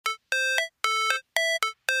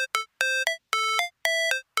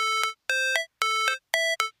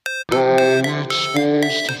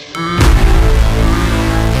supposed to feel.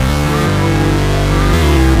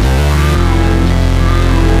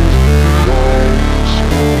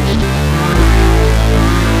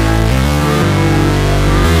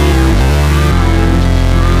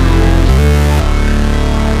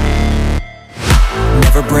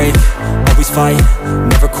 Never break, always fight,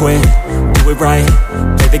 never quit, do it right,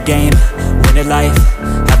 play the game, win it life,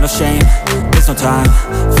 have no shame, there's no time,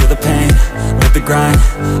 feel the pain, live the grind,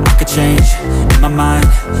 I could change, in my mind,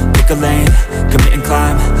 pick a lane, commit and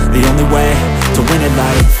climb, the only way to win it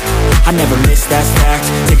life. I never miss, that's fact,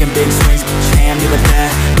 taking big swings, put your hand to the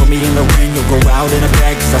bat, put me in the ring, you'll go out in a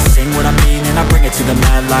bag, cause I sing what I mean and I bring it to the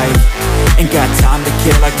mad light. Ain't got time to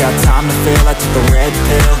kill, I got time to feel, I took the red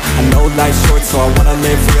pill, I know life's short so I wanna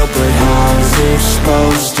live real, but how's it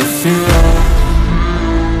supposed to feel?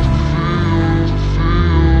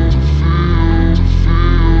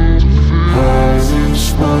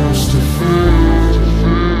 Supposed to feel.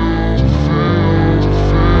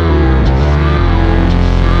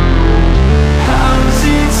 How's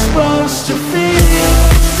it supposed to feel?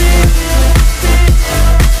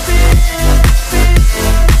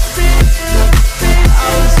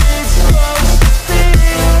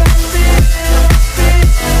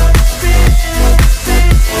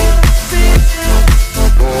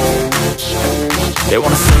 They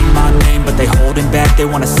wanna say my name, but they holding back. They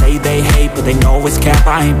wanna say they hate, but they know it's cap.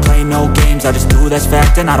 I ain't play no games, I just do that's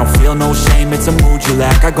fact. And I don't feel no shame, it's a mood you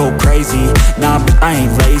lack. I go crazy, nah, but I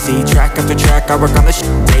ain't lazy. Track after track, I work on this shit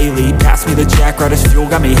daily. Pass me the jack, right as fuel,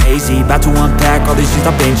 got me hazy. About to unpack all these things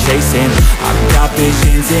I've been chasing. I've got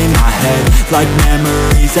visions in my head, like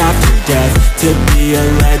memories after death. To be a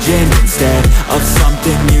legend instead of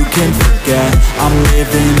something you can forget. I'm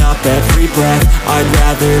living up every breath, I'd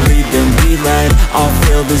rather lead than be led. I'll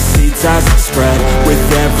fill the seats as I spread with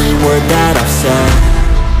every word that I've said.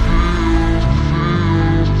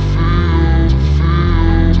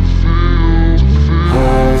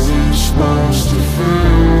 How's it supposed to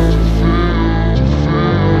feel?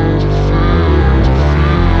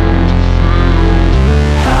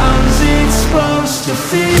 How's it supposed to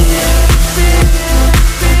feel?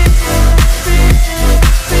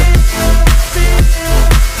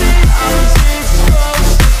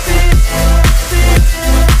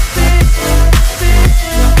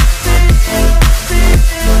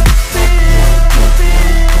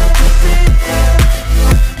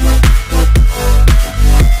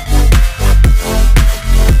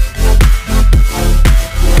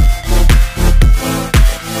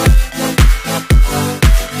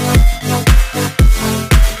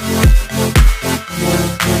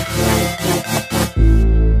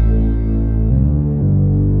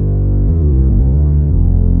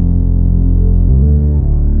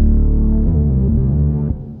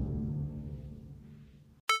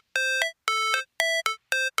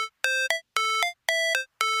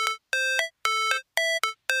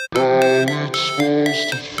 Supposed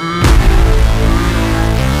to feel.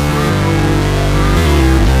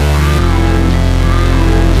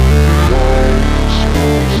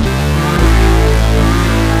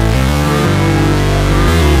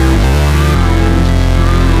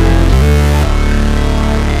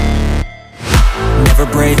 Never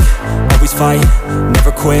break, always fight,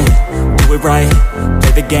 never quit, do it right,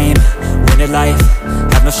 play the game, win it life,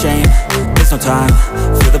 have no shame, there's no time,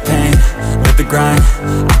 feel the pain, live the grind,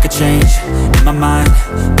 I could change, in my mind,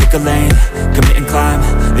 pick a lane, commit and climb,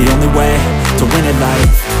 the only way to win it life.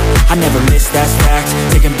 I never miss, that's fact,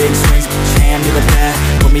 taking big swings, put your hand to the bat,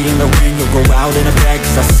 put me in the ring, you'll go out in a bag,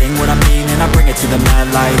 cause I sing what I mean and I bring it to the mad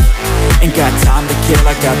light. Ain't got time to kill,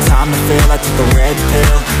 I got time to feel, I took the red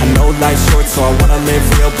pill, I know life's short so I wanna live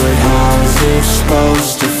real, but how's it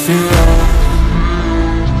supposed to feel?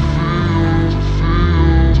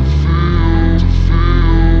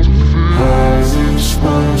 How's it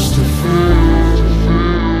supposed to feel?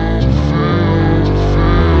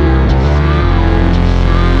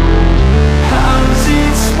 How's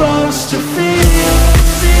it supposed to feel?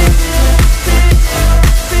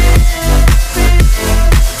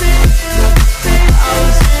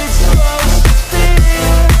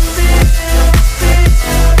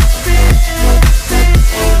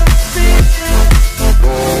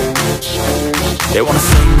 They wanna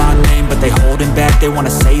say my name, but they holding back. They wanna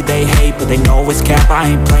say they hate, but they know it's cap,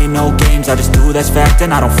 I ain't play no games. I just do that's fact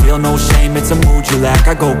and I don't feel no shame. It's a mood you lack,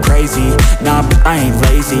 I go crazy. Nah, but I ain't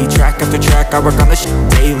lazy. Track after track, I work on this shit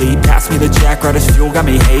daily. Pass me the jack, right as fuel, got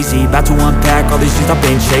me hazy. About to unpack all these things I've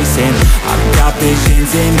been chasing. I've got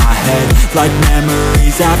visions in my head, like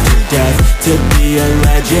memories after death. To be a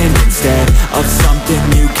legend instead of something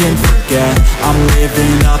you can forget. I'm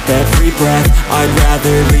living up every breath, I'd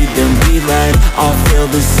rather lead than be led. I'll fill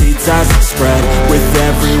the seats as I spread, with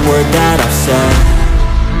every word that I've said.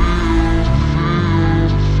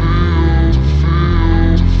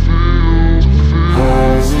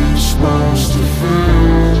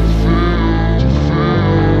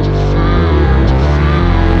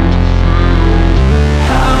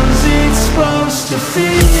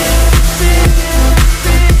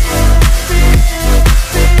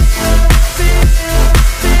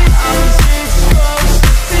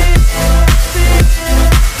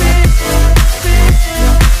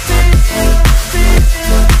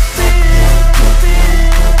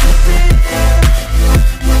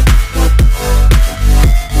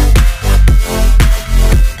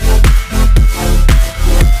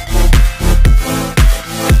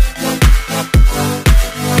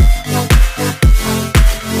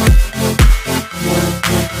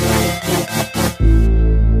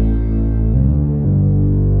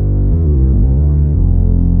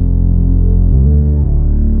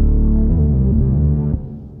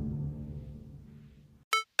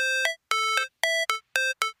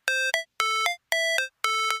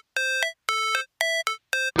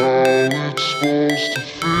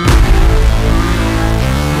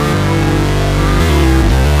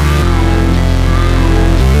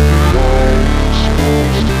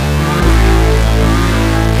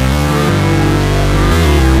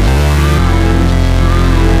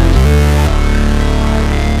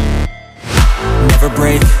 Never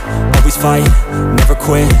break, always fight, never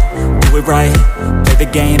quit, do it right, play the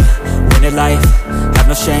game, win it life, have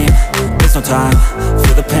no shame, there's no time,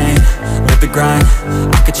 feel the pain, live the grind,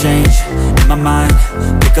 I could change, in my mind,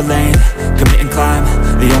 pick a lane, commit and climb,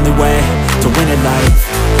 the only way to win it life.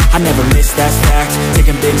 I never miss, that's fact,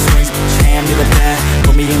 taking big swings, put your hand to the bat,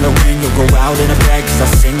 put me in the ring, you'll go out in a bag, cause I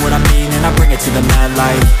sing what I mean and I bring it to the mad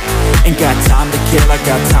light. Ain't got time to kill, I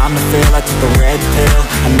got time to feel, I took the red pill,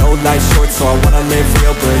 I know life's short so I wanna live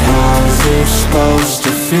real, but how's it supposed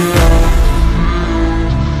to feel?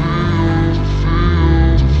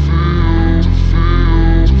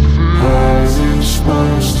 How's it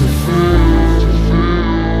supposed to feel?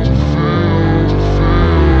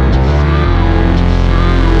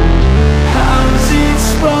 How's it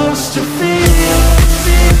supposed to feel?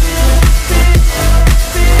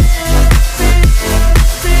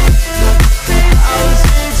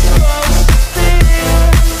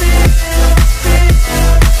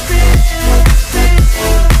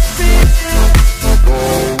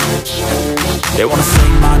 They wanna say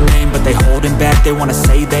my name, but they holding back. They wanna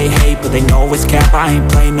say they hate, but they know it's cap. I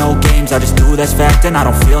ain't play no games, I just do that's fact. And I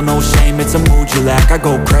don't feel no shame, it's a mood you lack. I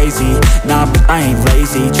go crazy, nah, but I ain't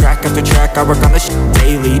lazy. Track after track, I work on this shit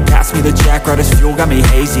daily. Pass me the jack, right as fuel, got me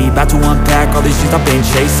hazy. About to unpack all these things I've been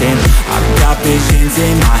chasing. I've got visions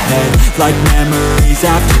in my head, like memories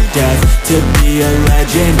after death. To be a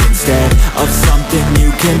legend instead of something you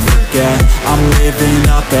can forget. I'm living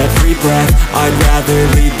up every breath, I'd rather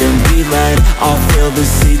lead than be led. I'll fill the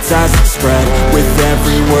seats as I spread, with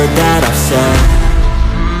every word that I've said.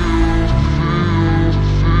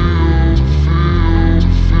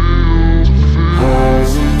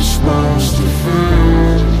 How's it supposed to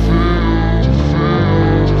feel?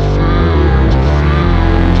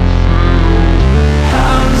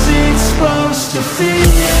 How's it supposed to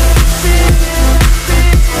feel?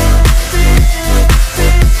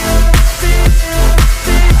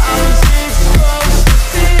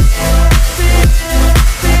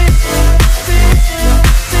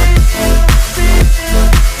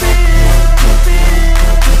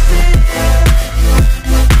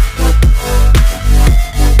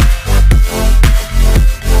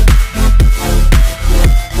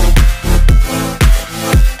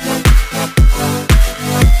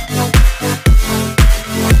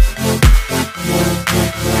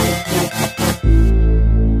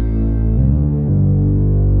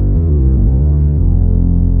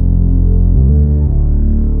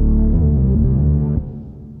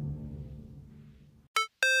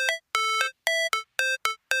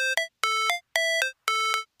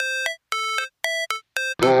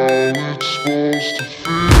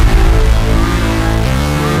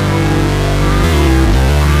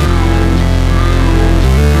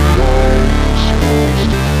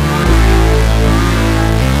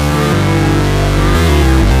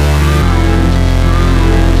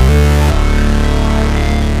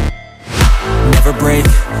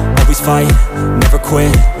 never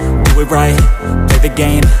quit, do it right, play the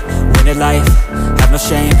game, win it life, have no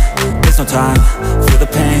shame, there's no time, feel the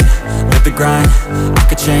pain, live the grind, I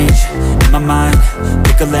could change, in my mind,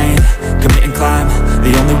 pick a lane, commit and climb,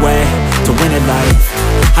 the only way to win at life.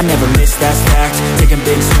 I never miss, that's fact, taking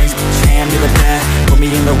big swings, put your hand to the bat, put me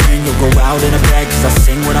in the ring, you'll go out in a bag, cause I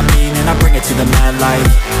sing what I mean and I bring it to the mad light.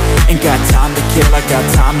 Ain't got time to kill, I got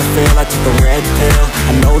time to feel, I took the red pill,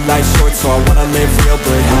 I know life's short so I wanna live real,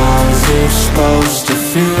 but how's it supposed to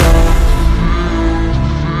feel?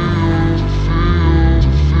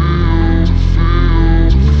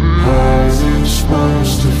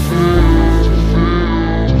 Supposed to feel.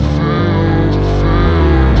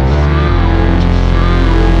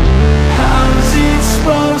 How's it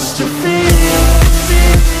supposed to feel?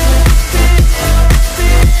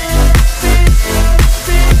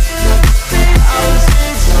 How's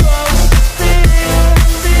it supposed to feel?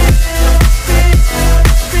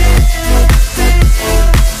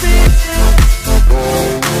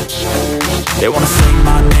 They wanna say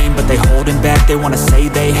my name, but they holding back. They wanna say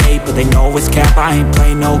they hate, but they know it's cap. I ain't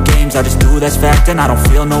play no games, I just do, that's fact. And I don't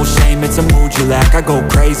feel no shame, it's a mood you lack. I go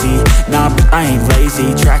crazy, nah, but I ain't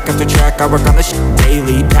lazy. Track after track, I work on this shit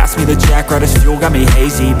daily. Pass me the jack, right as fuel, got me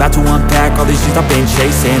hazy. About to unpack all these things I've been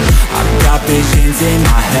chasing. I've got visions in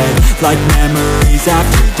my head, like memories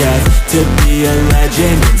after death. To be a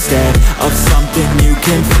legend instead of something you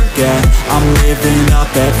can forget. I'm living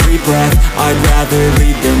up every breath, I'd rather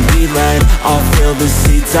lead than be led. I'll fill the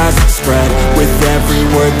seats as I spread with every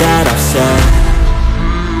word that I've said.